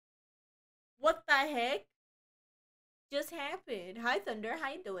What the heck just happened? Hi, Thunder.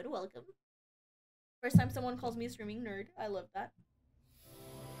 How you doing? Welcome. First time someone calls me a streaming nerd. I love that.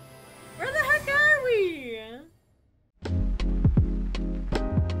 Where the heck are we?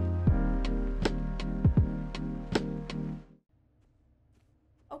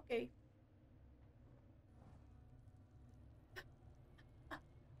 Okay.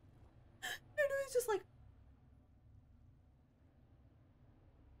 Nunu is just like...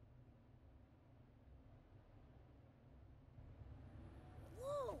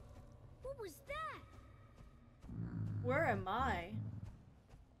 Whoa! What was that? Where am I?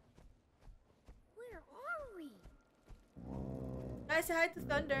 Where are we? Guys, say hi to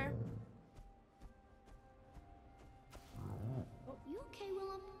Thunder. You okay,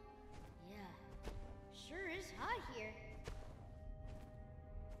 Willem? Yeah. Sure is hot here.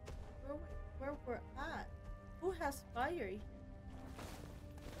 Where we're at? Who has fire here?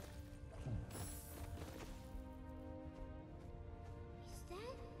 Is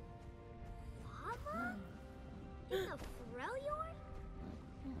that lava? In the Freljord?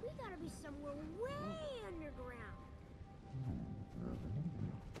 We gotta be somewhere way underground.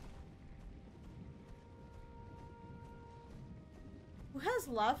 Who has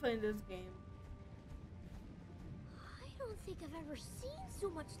lava in this game? I don't think I've ever seen so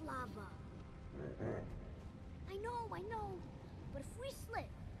much lava. I know. But if we slip,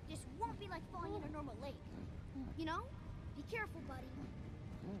 this won't be like falling in a normal lake. You know? Be careful, buddy.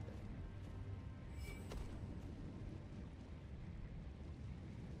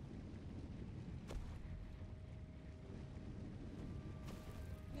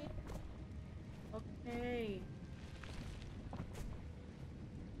 Okay.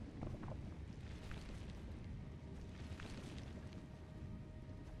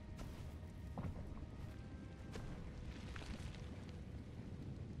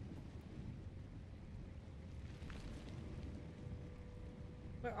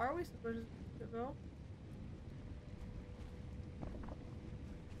 Where are we supposed to go?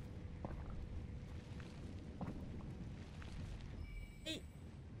 Hey.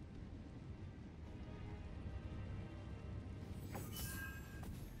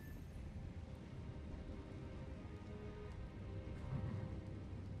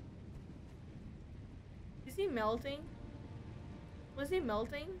 Is he melting? Was he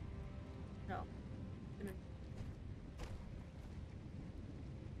melting? No.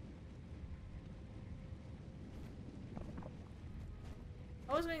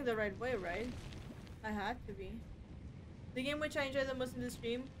 I was going the right way, right? I had to be. The game which I enjoyed the most in the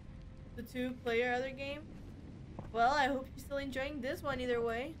stream, the 2-player other game. Well, I hope you're still enjoying this one either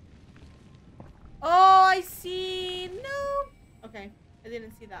way. Oh, I see. No. Okay, I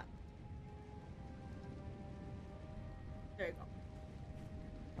didn't see that. There you go.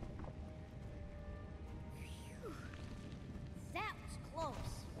 Phew. That was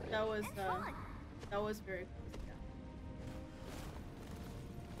close. That was And fun. that was very close. Yeah.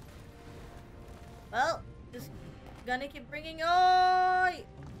 Well, just gonna keep bringing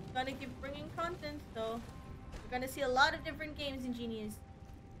content, so we're gonna see a lot of different games in Genius.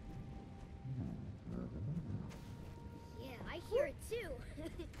 Yeah, I hear it too.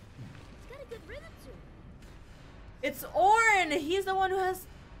 It's got a good rhythm to it. It's Ornn! He's the one who has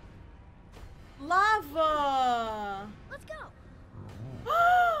lava! Let's go.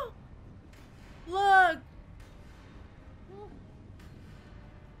 Look!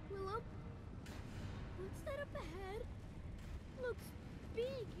 Willem, what's that up ahead? Looks big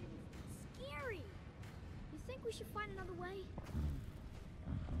and scary. You think we should find another way?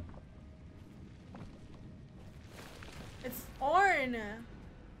 It's Ornn!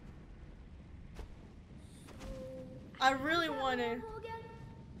 I really want to.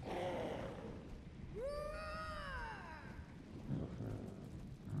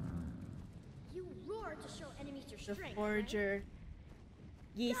 You roar to show enemies your The strength. Forger.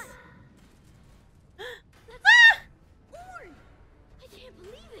 Yes. That's Ornn! I can't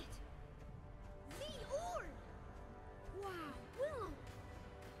believe it! The Ornn! Wow, Willem!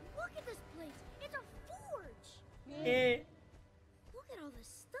 Look at this place! It's a forge! Eh. Look at all this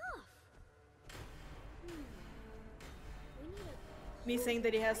stuff! We need a... Me saying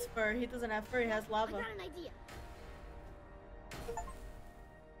that he has fur. He doesn't have fur, he has I lava. got an idea.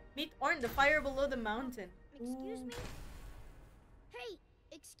 Meet Ornn, the fire below the mountain. Excuse Ooh. me? Hey,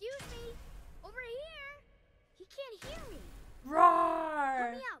 excuse me! Over here! He can't hear me! Help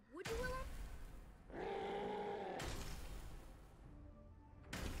Roar! me out, would you, Willem?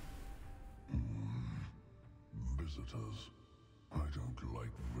 Visitors? I don't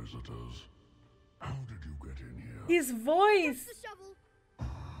like visitors. How did you get in here? His voice! The shovel!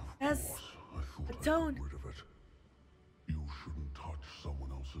 Yes. What? I Don't. Get rid of it. You shouldn't touch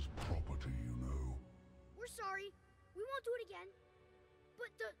someone else's property, you know. We're sorry. We won't do it again. But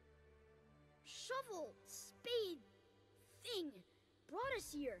the shovel, spade thing brought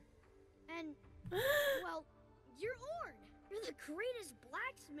us here. And, well, you're Ornn. You're the greatest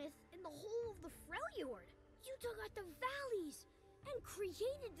blacksmith in the whole of the Freljord. You dug out the valleys and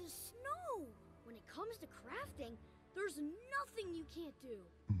created the snow. When it comes to crafting, there's nothing you can't do.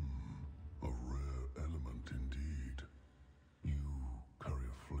 A rare element indeed. You carry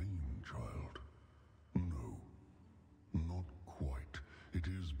a flame, child. No, not quite. It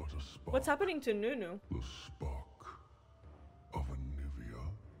is but a spark. What's happening to Nunu? The spark of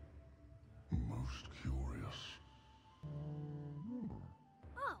Anivia. Most curious.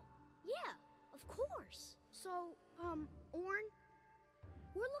 Oh, yeah, of course. So, Ornn,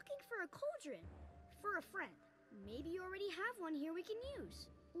 we're looking for a cauldron for a friend. Maybe you already have one here we can use.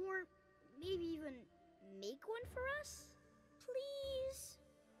 Or maybe even make one for us? Please?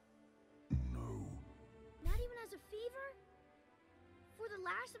 No. Not even as a favor? For the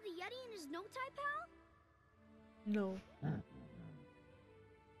last of the Yeti and his no-tie pal? No.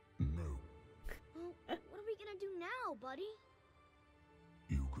 No. Well, what are we gonna do now, buddy?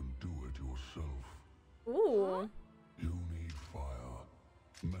 You can do it yourself. Ooh. You need fire,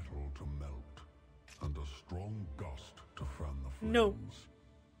 metal to melt, and a strong gust to fan the flames. No.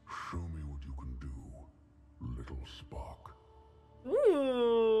 Show me what you can do, little spark.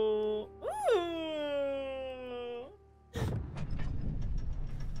 Ooh. Ooh.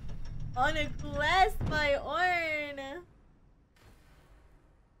 On a quest by Ornn.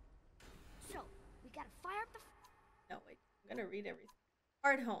 So, we gotta fire up the... No, wait. I'm gonna read everything.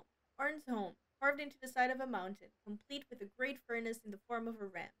 Art home. Ornn's home, carved into the side of a mountain, complete with a great furnace in the form of a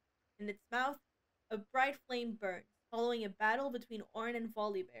ram. In its mouth, a bright flame burns, following a battle between Ornn and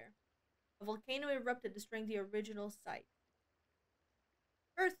Volibear. A volcano erupted, destroying the original site.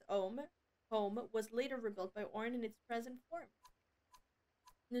 Earth home was later rebuilt by Ornn in its present form.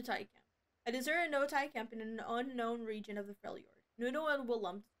 No-tie camp. A desert no-tie camp in an unknown region of the Freljord. Nunu and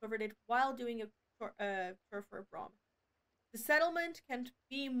Willem discovered it while doing a chore for Brom. The settlement can't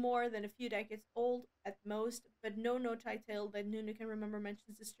be more than a few decades old at most, but no no-tie tale that Nunu can remember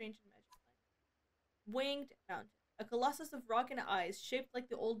mentions the strange and magic land. Winged Mountain. A colossus of rock and ice, shaped like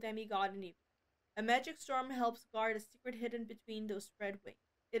the old demigod Anivia. A magic storm helps guard a secret hidden between those spread wings.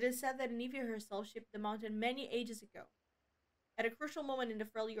 It is said that Anivia herself shaped the mountain many ages ago, at a crucial moment in the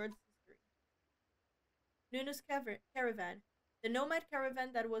Freljord's history. Nunu's caravan. The nomad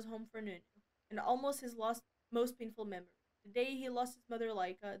caravan that was home for Nunu, and almost his most painful memory. The day he lost his mother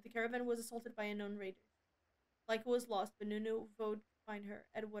Laika, the caravan was assaulted by unknown raiders. Laika was lost, but Nunu vowed to find her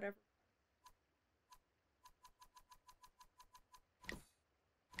at whatever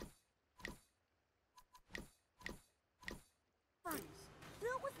furnace. Fill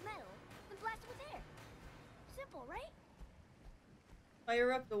it with metal and blast it with air. Simple, right?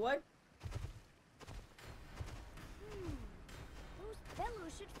 fire up the what? Those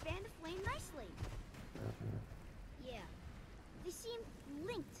bellows should fan the flame nicely. Yeah. They seem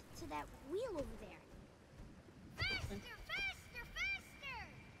linked to that wheel over there. Faster! Faster! Faster!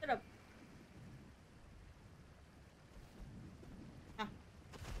 Shut up. Ah.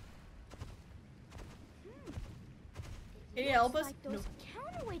 Can you help us? Like those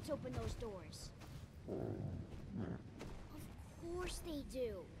counterweights open those doors. Of course they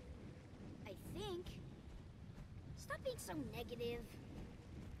do. I think. Stop being so negative.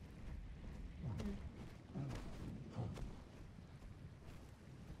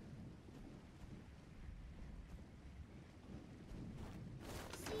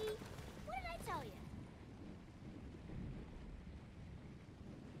 See? What did I tell you?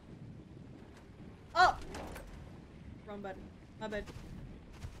 Oh! Wrong button. My bad.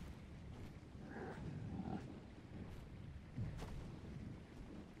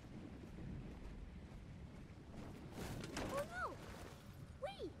 Oh no!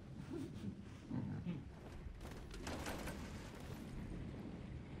 Wait!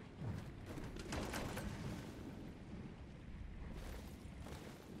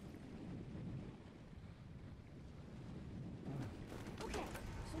 Okay,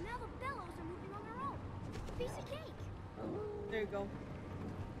 so now the bellows are moving on their own. Piece of cake. There you go.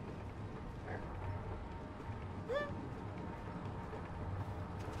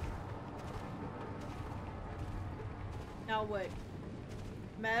 Now what?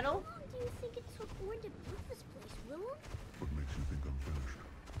 Metal? How long do you think it took Ornn to build this place, Willem? What makes you think I'm finished?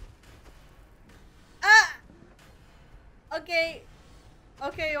 Ah! Okay.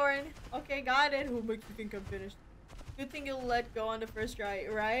 Okay, Ornn. Okay, got it. Who makes you think I'm finished? Good thing you'll let go on the first try,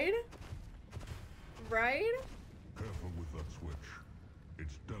 right? right? Careful with that switch.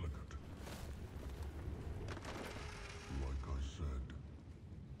 It's delicate. Like I said,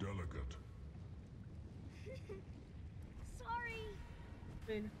 delicate. Sorry.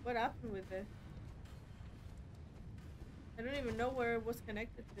 Wait, what happened with it? I don't even know where it was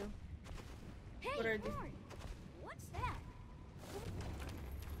connected to. Hey, What are these? Ornn, what's that?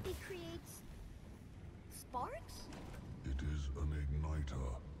 It creates sparks? It is an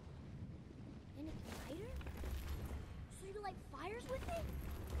igniter. An igniter? So you light fires with it?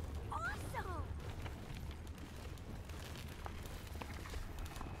 Awesome!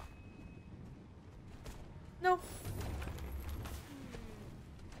 No.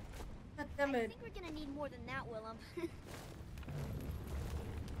 God damn I it. think we're gonna need more than that, Willem.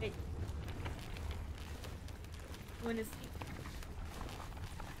 Hey. When is he?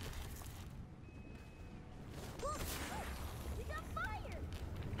 Look! We got fire!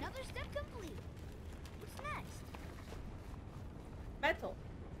 Another step complete. What's next? Metal.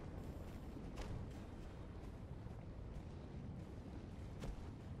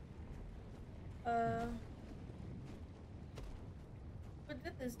 What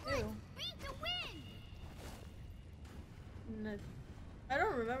did this do? Beat the wind! No, I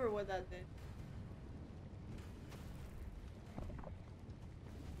don't remember what that did.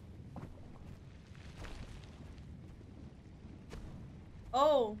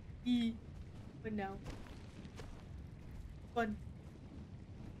 Oh, but now. Fun.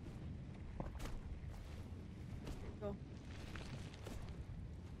 Go.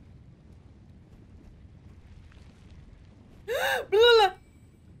 Blah, blah.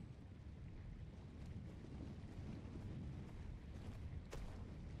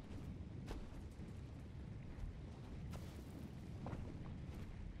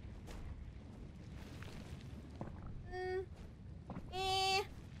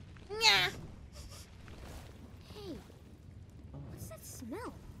 Hey, what's that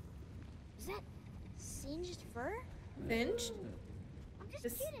smell? Is that singed fur? Singed? I'm just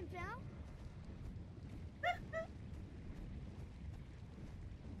This- kidding, pal.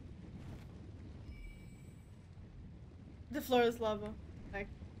 The floor is lava. Like.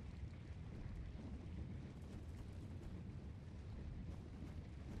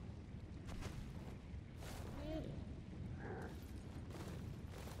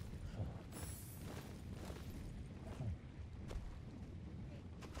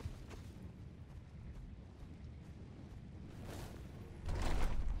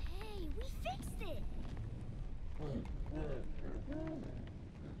 Hey, we fixed it!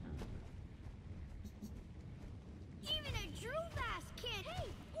 Even a drill bass can't. Hey,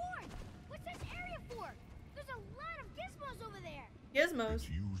 Ornn! What's this area for? There's a lot of gizmos over there. Gizmos. It's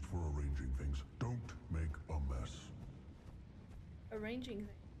used for arranging things. Don't make a mess. Arranging things.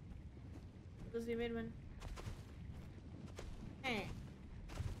 What does he mean when? Eh.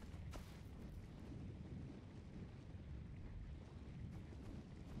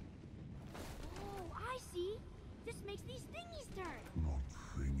 Oh, I see. This makes these thingies turn. Not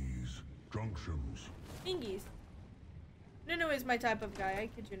thingies. Junctions. Thingies. Nunu is my type of guy, I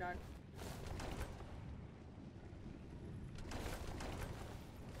kid you not.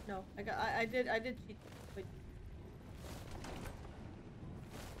 No, I did cheat. Wait.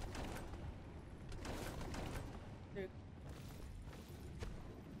 There.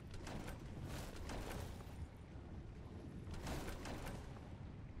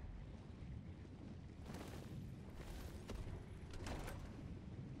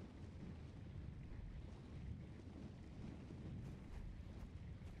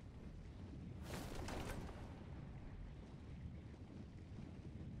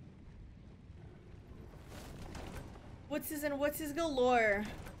 What's his galore?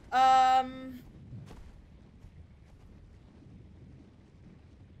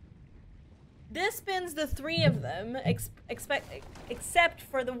 This spins the three of them, except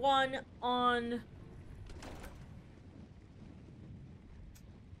for the one on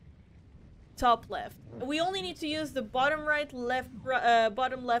top left. We only need to use the bottom right,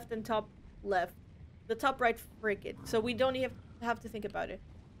 bottom left, and top left. The top right frickin', so we don't even have to think about it.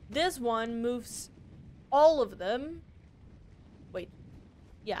 This one moves all of them. Wait.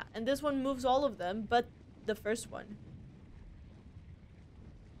 Yeah, and this one moves all of them, but the first one.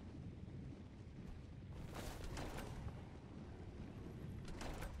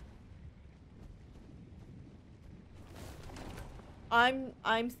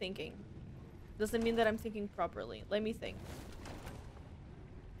 I'm thinking. Doesn't mean that I'm thinking properly. Let me think.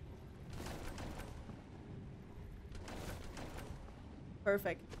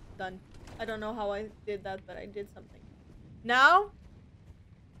 Perfect. Done. I don't know how I did that, but I did something. Now,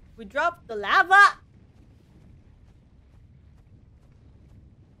 we drop the lava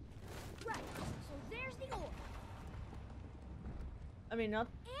I mean, not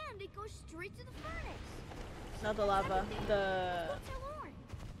And it goes straight to the furnace. not the lava. The Go tell Ornn.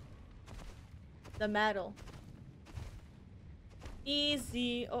 the metal.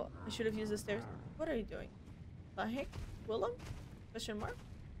 Easy. Oh, I should have used the stairs. What are you doing? The heck? Willem? Question mark?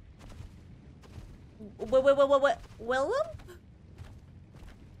 What? Willem?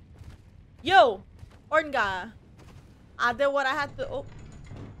 Yo! Ornn. I did what I had to. Oh.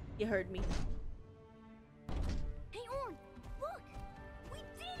 You heard me. Hey Ornn, look! We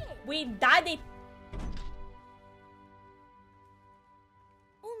did it! We did it!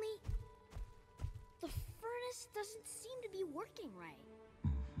 Only the furnace doesn't seem to be working right.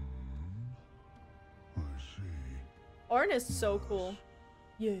 I see. Ornn is so cool.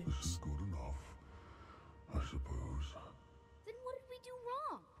 Yes. This is good enough, I suppose. Then what did we do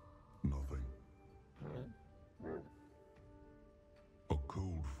wrong? Nothing. A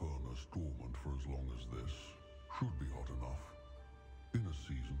cold furnace dormant for as long as this should be hot enough. In a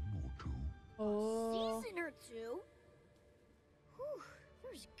season or two. Oh. Season or two? Whew,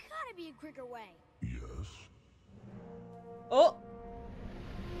 there's gotta be a quicker way. Yes. Oh.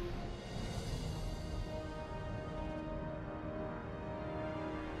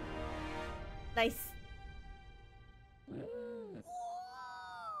 Nice. Whoa!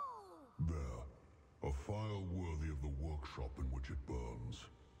 There. A file worthy of the workshop in which it burns.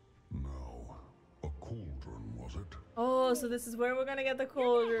 Now, a cauldron, was it? Oh, so this is where we're gonna get the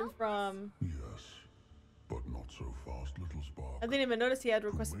cauldron from. Yes. But not so fast, little spark. I didn't even notice he had To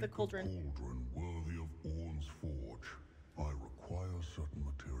requested the make a cauldron. cauldron worthy of Ornn's forge, I require certain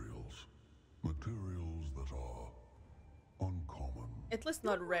materials. Materials that are uncommon. At least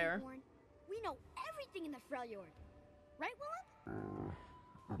not Don't worry, rare. Ornn. We know everything in the Freljord. Right,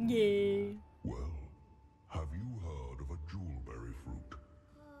 Willem? Yay. Well, have you heard of a jewelberry fruit?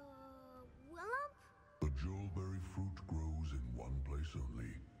 Willem? The jewelberry fruit grows in one place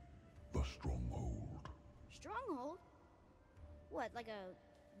only. The stronghold. Stronghold? What, like a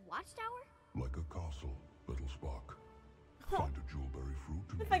watchtower? Like a castle, little spark. Find a jewelberry fruit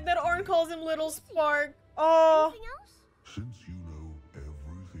and The fact that Ornn calls him Little Spark. Oh. Anything else? since you know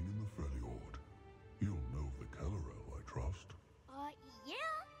everything in the Freljord, you'll know the Kellerel, I trust. Yeah.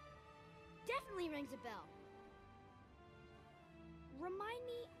 Definitely rings a bell. Remind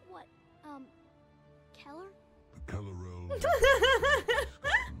me what, Keller? The Kellerel.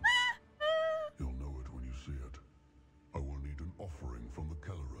 You'll know it when you see it. I will need an offering from the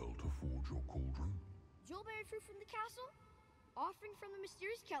Kellerel to forge your cauldron. Jewelberry fruit from the castle? Offering from the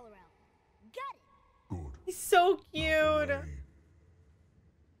mysterious Kellerel. Got it! Good. He's so cute. Away.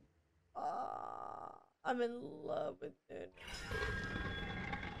 I'm in love with it.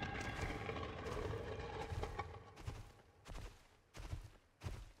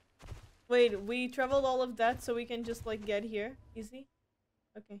 Wait, we traveled all of that so we can just like get here? Easy?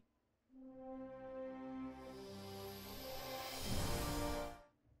 Okay.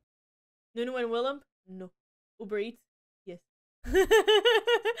 Nunu and Willem? No. Uber Eats? Yes.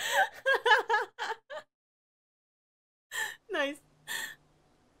 Nice.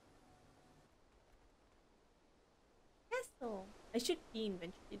 Castle. I should pee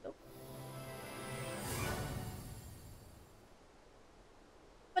eventually though.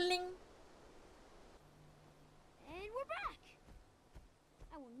 Bling. And we're back!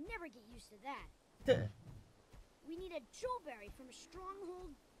 I will never get used to that. Duh. We need a jewelberry from a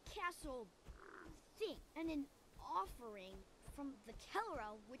stronghold castle thing. And an offering from the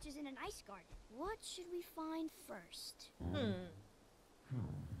Kellerel, which is in an ice garden. What should we find first? Fine.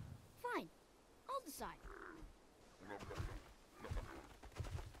 I'll decide.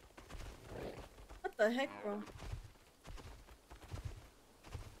 What the heck, bro?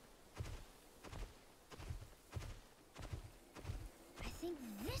 I think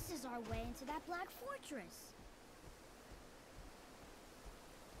this is our way into that black fortress.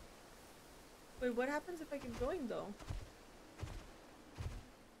 Wait, what happens if I keep going though?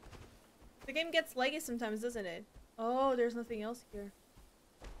 The game gets laggy sometimes, doesn't it? Oh, there's nothing else here.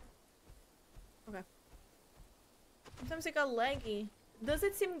 Okay. Sometimes it got laggy. Does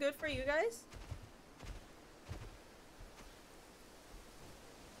it seem good for you guys?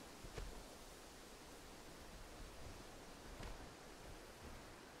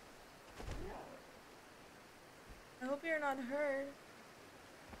 I hope you're not hurt.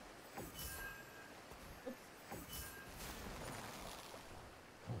 Oops.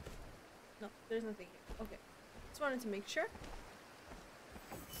 No, there's nothing here. Okay. Just wanted to make sure.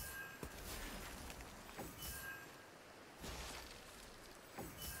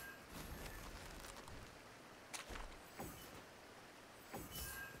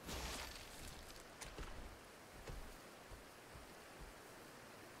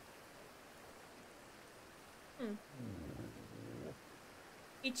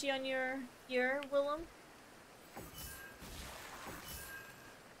 Itchy on your ear, Willem? Hey,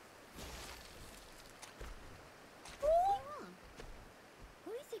 Mom.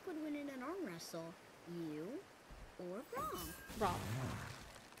 Who do you think would win in an arm wrestle? You or Brom? Wrong.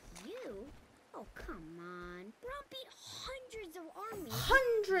 You? Oh, come on. Brom beat hundreds of armies.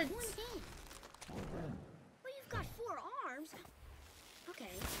 Hundreds! in one game. Well, you've got 4 arms.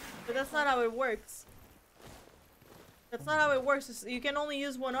 Okay. But that's not how it works. That's not how it works. You can only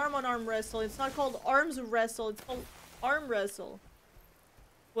use one arm on arm wrestle. It's not called arms wrestle. It's called arm wrestle.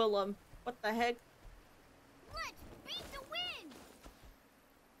 Willem, what the heck? Let's beat the wind!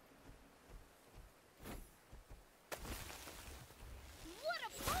 What a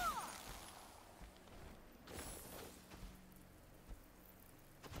ball!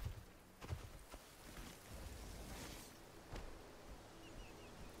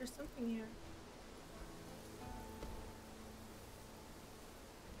 There's something here.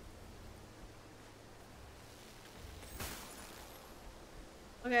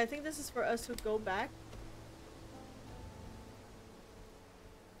 Okay, I think this is for us to go back.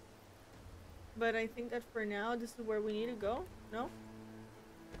 But I think that for now, this is where we need to go. No?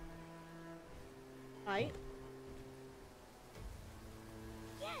 Right?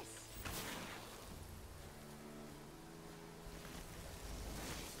 Yes!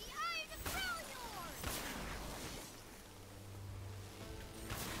 The Eye of Freljord!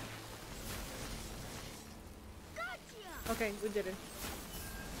 Gotcha! Okay, we did it.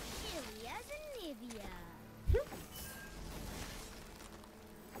 Chilly as a Nivea.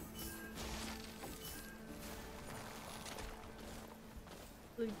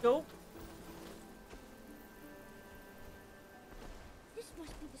 Let's go. This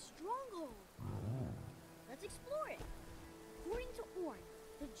must be the stronghold. Let's explore it. According to Ornn,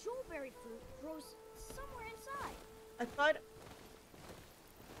 the jewelberry fruit grows somewhere inside. I thought...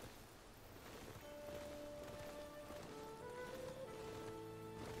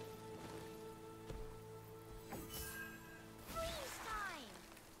 Freeze time!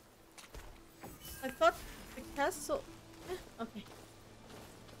 I thought the castle... Okay.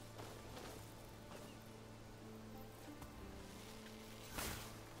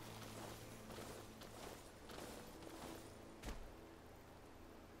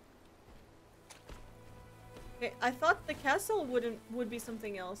 Okay, I thought the castle would be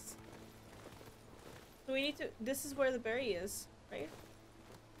something else. So we need to... This is where the berry is, right?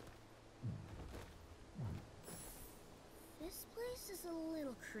 This place is a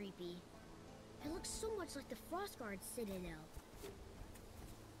little creepy. It looks so much like the Frostguard Citadel.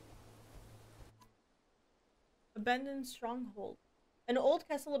 Abandoned stronghold. An old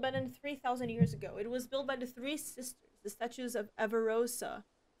castle abandoned 3,000 years ago. It was built by the 3 sisters. The statues of Avarosa,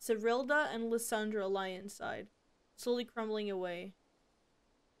 Cyrilda, and Lysandra lie inside, slowly crumbling away.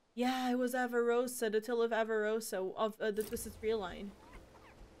 Yeah, it was Avarosa, the tale of Avarosa of the Twisted Tree line.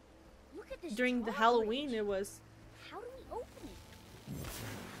 Look at this During the drawbridge. Halloween, it was. How do we open it?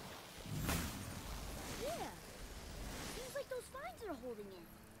 Yeah. Seems like those vines are holding it.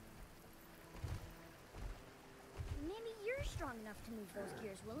 Maybe you're strong enough to move those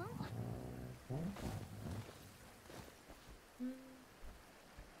gears, Willem.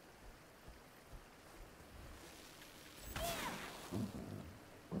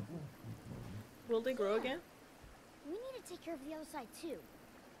 Will they grow again? We need to take care of the other side too.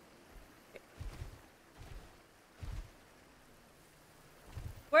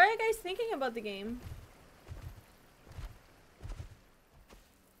 What are you guys thinking about the game?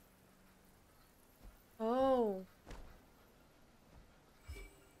 Oh.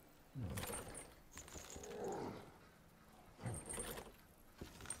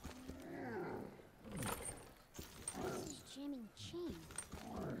 This is jamming chain.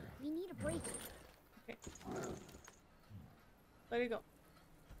 We need to break it. Okay. Let it go.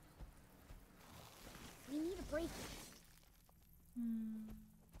 We need to break it.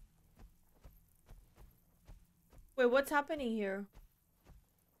 Wait, what's happening here?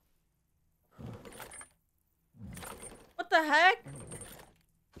 What the heck?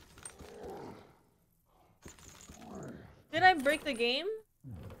 Did I break the game?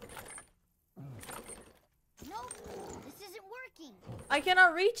 Nope, this isn't working. I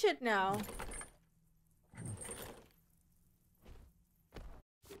cannot reach it now.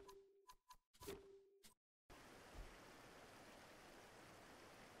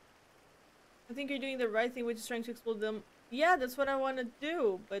 I think you're doing the right thing, which is trying to explode them. Yeah, that's what I want to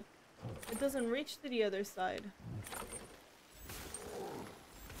do, but it doesn't reach to the other side.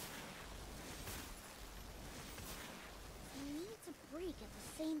 We need to break at the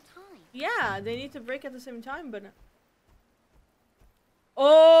same time. Yeah, they need to break at the same time, but...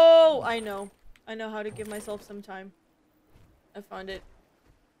 Oh, I know. I know how to give myself some time. I found it.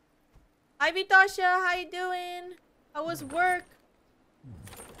 Hi, Vitasha. How you doing? How was work?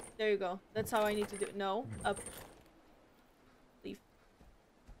 There you go. That's how I need to do it. No. Up. Leave.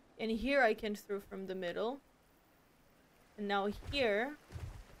 And here I can throw from the middle. And now here.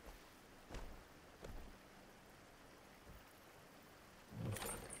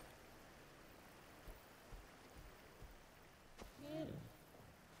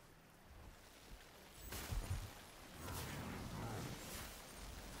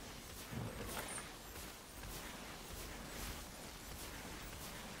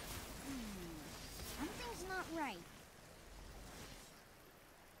 Something's not right.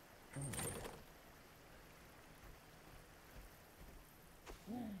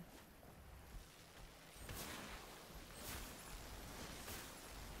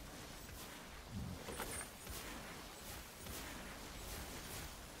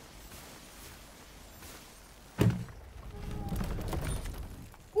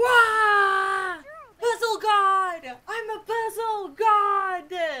 Wah! Puzzle god! I'm a puzzle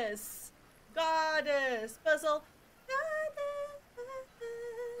goddess! Goddess! Puzzle goddess!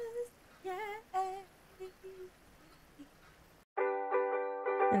 Yeah.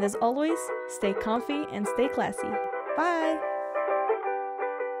 And as always, stay comfy and stay classy. Bye!